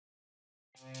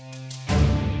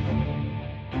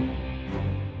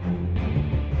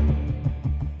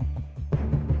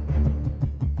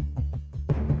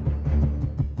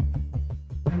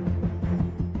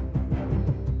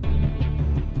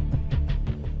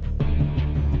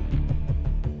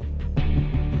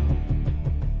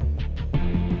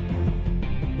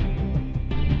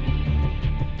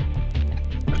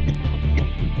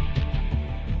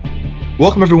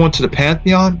Welcome everyone to the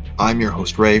Pantheon. I'm your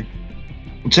host Ray.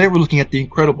 And today we're looking at The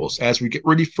Incredibles as we get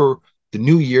ready for the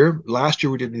new year. Last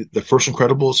year we did the first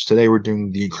Incredibles. Today we're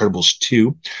doing The Incredibles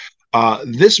 2.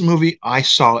 This movie I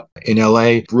saw in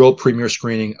LA, world premiere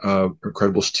screening of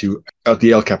Incredibles 2 at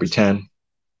the El Capitan.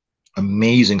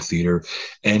 Amazing theater,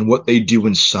 and what they do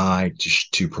inside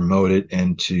to promote it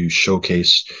and to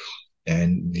showcase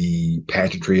and the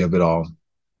pageantry of it all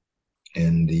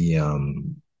and the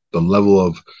level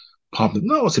of pomp,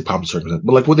 no, I would say pomp and circumstance,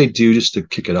 but like what they do just to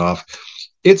kick it off,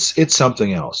 it's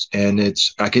something else. And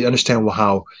it's I can understand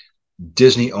how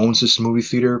Disney owns this movie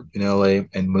theater in LA,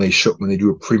 and when they do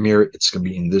a premiere, it's gonna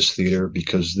be in this theater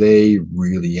because they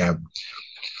really have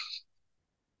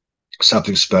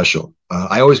something special.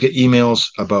 I always get emails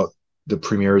about the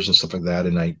premieres and stuff like that,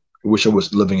 and I wish I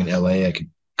was living in LA. I could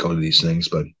go to these things,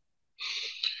 but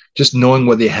just knowing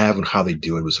what they have and how they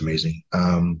do it was amazing.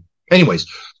 Anyways,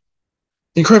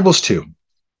 Incredibles 2.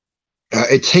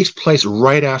 It takes place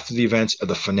right after the events of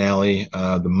the finale.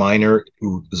 The miner,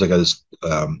 who is like this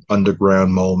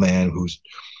underground mole man who's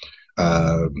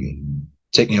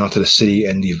taking on to the city,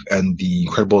 and the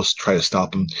Incredibles try to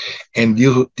stop him, and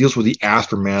deals with the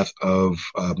aftermath of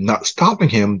not stopping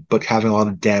him, but having a lot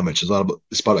of damage.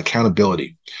 It's about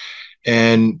accountability,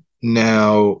 and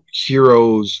now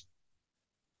heroes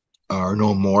are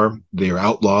no more; they are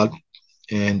outlawed,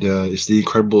 and it's the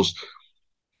Incredibles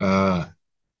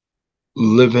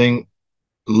living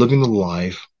the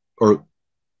life, or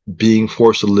being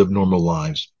forced to live normal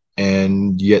lives,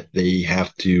 and yet they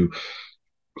have to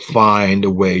find a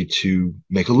way to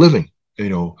make a living,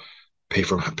 pay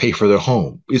for their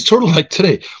home. It's sort of like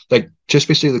today, like just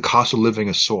basically the cost of living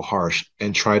is so harsh,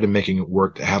 and try to making it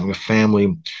work, having a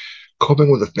family, coping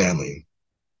with a family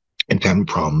and family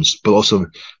problems, but also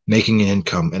making an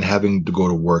income and having to go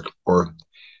to work, or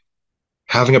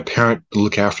having a parent to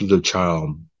look after the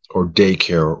child, or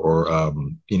daycare, or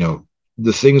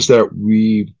the things that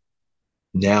we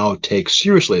now take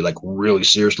seriously, like really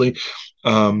seriously.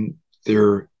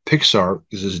 They're Pixar.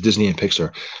 This is Disney and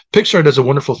Pixar. Pixar does a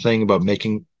wonderful thing about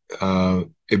making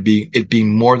it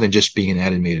being more than just being an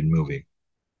animated movie.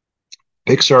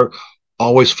 Pixar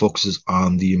always focuses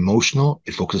on the emotional.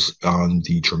 It focuses on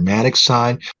the dramatic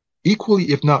side,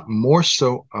 equally, if not more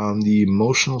so, on the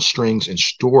emotional strings and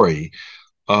story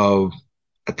of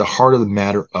at the heart of the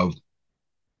matter of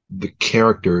the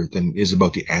character than is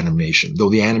about the animation. Though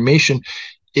the animation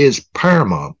is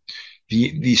paramount,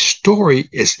 the story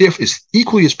is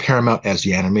equally as paramount as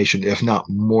the animation, if not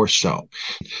more so.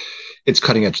 It's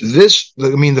cutting edge.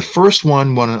 The first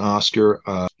one won an Oscar.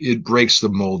 It breaks the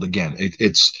mold again.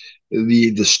 It's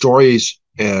the stories,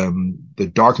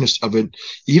 the darkness of it.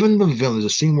 Even the villain. There's a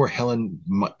scene where Helen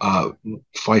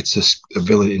fights a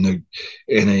villain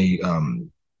in a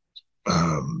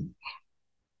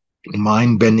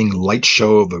mind-bending light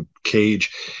show of a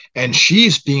cage, and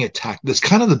she's being attacked. That's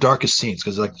kind of the darkest scenes,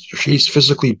 because like she's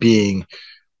physically being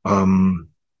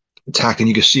attacked, and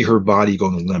you can see her body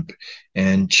going limp,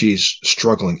 and she's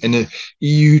struggling, and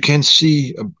you can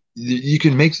see you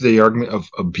can make the argument of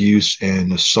abuse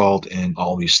and assault and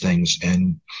all these things,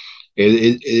 and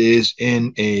it is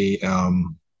in a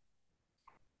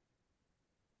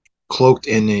cloaked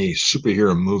in a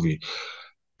superhero movie.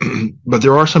 But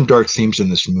there are some dark themes in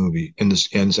this movie, in this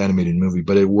animated movie,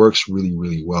 but it works really,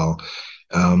 really well.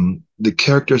 The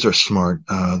characters are smart.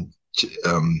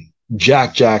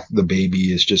 Jack the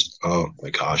baby is just, oh my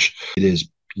gosh, it is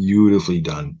beautifully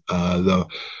done.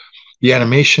 The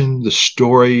animation, the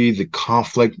story, the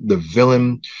conflict, the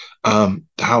villain,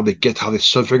 how they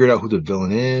so figured out who the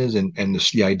villain is, and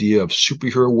the idea of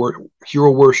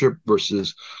hero worship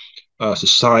versus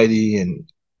society,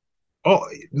 and all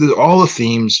the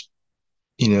themes,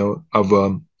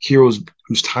 of heroes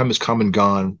whose time has come and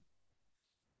gone,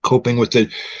 coping with it,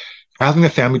 having a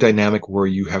family dynamic where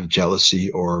you have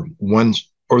jealousy, or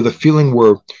the feeling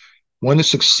where one is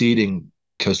succeeding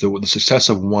because the success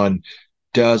of one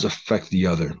does affect the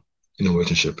other in a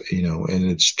relationship, and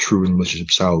it's true in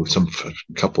relationships how some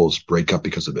couples break up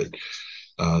because of it.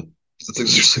 The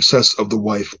success of the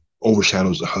wife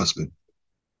overshadows the husband,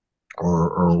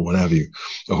 or what have you,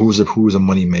 who is a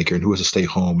money maker and who is a stay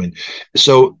home, and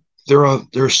so there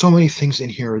are so many things in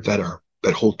here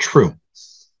that hold true,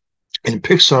 and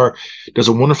Pixar does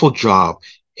a wonderful job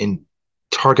in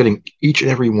targeting each and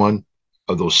every one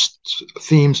of those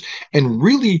themes, and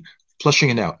really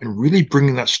fleshing it out, and really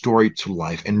bringing that story to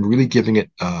life, and really giving it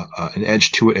an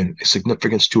edge to it and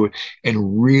significance to it,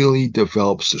 and really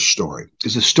develops the story,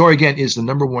 because the story again is the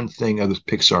number one thing of the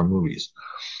Pixar movies.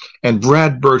 And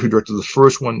Brad Bird, who directed the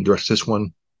first one, directs this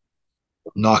one.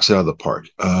 knocks it out of the park.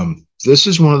 This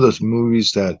is one of those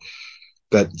movies that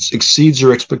exceeds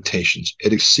your expectations.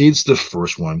 It exceeds the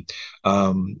first one.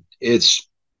 It's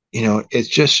it's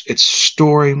just it's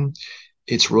story,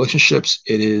 it's relationships,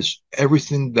 it is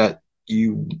everything that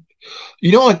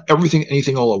like everything,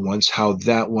 anything all at once. How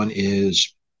that one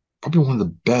is probably one of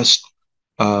the best,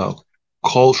 uh,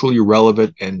 culturally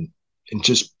relevant and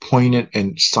just poignant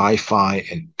and sci-fi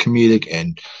and comedic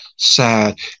and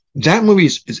sad. That movie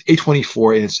is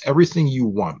A24, and it's everything you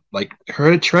want. Like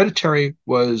Hereditary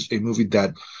was a movie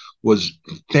that was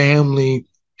family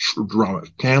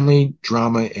family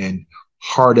drama and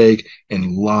heartache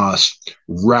and loss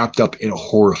wrapped up in a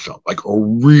horror film, like a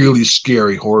really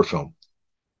scary horror film.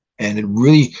 And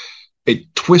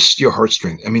it twists your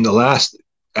heartstrings. I mean, the last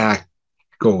act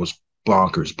goes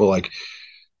bonkers, but like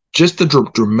just the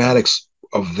dramatics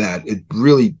of that, it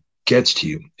really gets to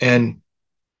you. And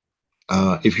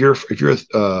if you're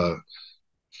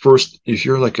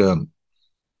like a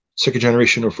second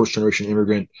generation or first generation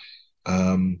immigrant,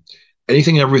 um,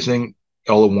 anything and everything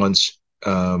all at once,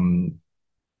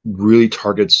 really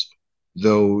targets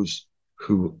those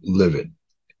who live it.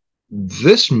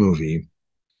 This movie,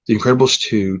 The Incredibles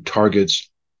 2, targets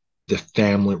the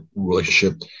family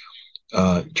relationship,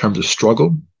 in terms of struggle,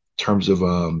 in terms of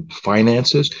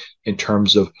finances, in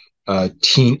terms of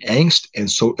teen angst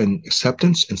and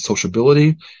acceptance and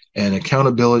sociability and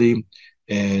accountability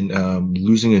and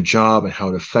losing a job and how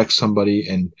it affects somebody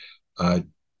and uh,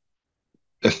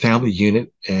 a family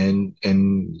unit and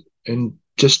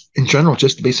just in general,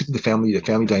 just basically the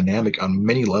family dynamic on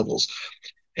many levels.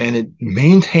 And it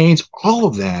maintains all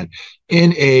of that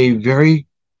in a very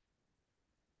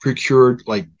procured,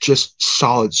 like just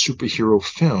solid superhero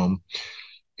film.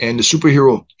 And the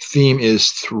superhero theme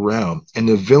is throughout, and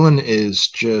the villain is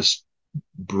just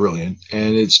brilliant.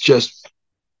 And it's just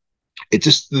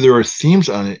there are themes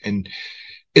on it, and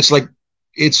it's like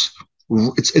it's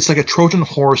it's like a Trojan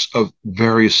horse of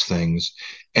various things,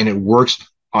 and it works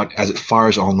as it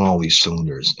fires on all these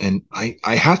cylinders. And I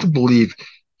have to believe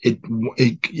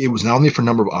it was nominated for a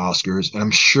number of Oscars, and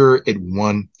I'm sure it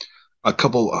won a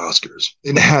couple of Oscars.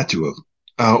 It had to have,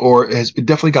 it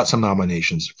definitely got some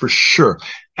nominations for sure,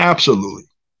 absolutely.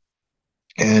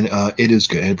 And it is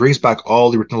good, and it brings back all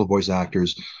the original voice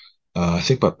actors. I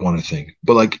think about one, I think,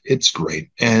 but like it's great,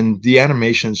 and the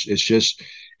animations is just,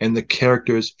 and the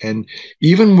characters, and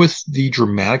even with the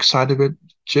dramatic side of it,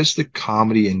 just the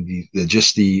comedy and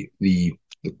the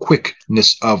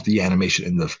quickness of the animation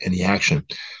and the action.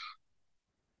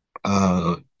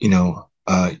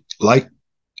 Like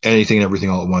anything and everything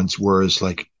all at once. Whereas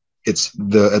like it's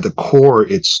the at the core,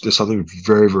 it's just something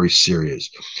very, very serious.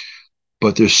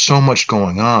 But there's so much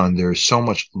going on. There's so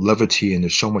much levity, and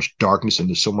there's so much darkness, and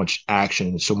there's so much action,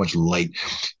 and there's so much light,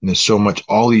 and there's so much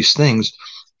all these things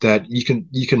that you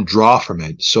can draw from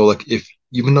it. So like if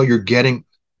even though you're getting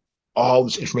all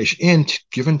this information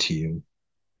given to you,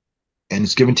 and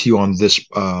it's given to you on this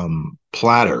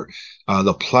platter.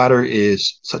 The platter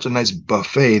is such a nice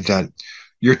buffet that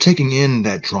you're taking in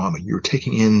that drama, you're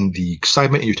taking in the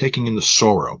excitement, and you're taking in the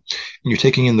sorrow, and you're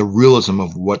taking in the realism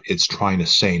of what it's trying to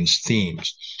say in its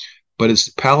themes. But it's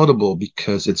palatable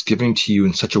because it's giving to you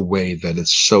in such a way that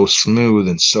it's so smooth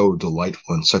and so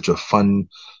delightful and such a fun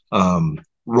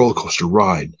roller coaster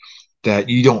ride that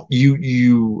you don't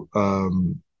you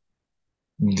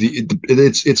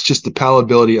it's just the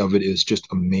palatability of it is just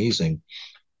amazing,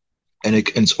 and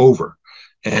it's over.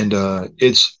 And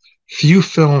it's few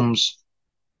films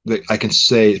that I can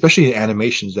say, especially in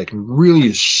animations, that can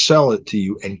really sell it to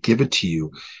you and give it to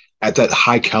you at that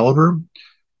high caliber.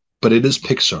 But it is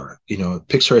Pixar.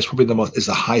 Pixar is probably is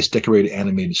the highest decorated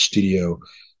animated studio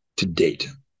to date,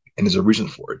 and there's a reason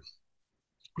for it.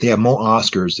 They have more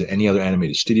Oscars than any other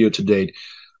animated studio to date.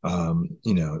 I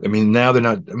mean, now they're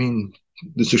not. I mean,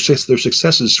 their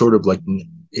success is sort of like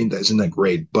isn't that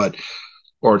great, but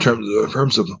or in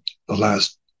terms of the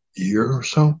last year or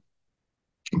so.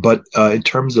 But in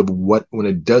terms of when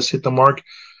it does hit the mark,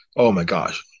 oh my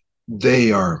gosh,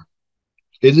 they are.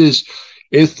 It is.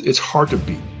 It's hard to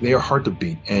beat. They are hard to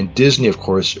beat, and Disney, of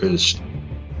course, is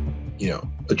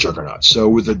a juggernaut. So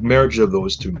with the marriage of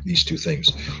these two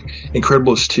things,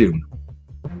 Incredibles 2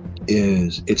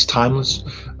 it's timeless.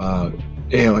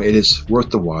 It is worth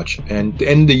the watch. And to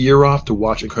end the year off to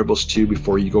watch Incredibles 2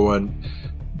 before you go on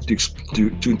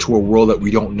into a world that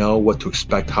we don't know what to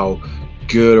expect, how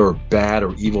good or bad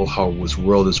or evil how this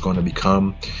world is going to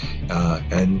become,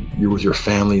 and you're with your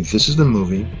family, this is the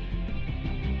movie.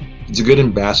 It's a good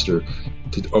ambassador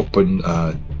to open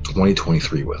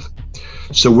 2023 with.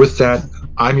 So with that,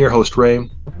 I'm your host, Ray.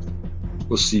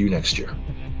 We'll see you next year.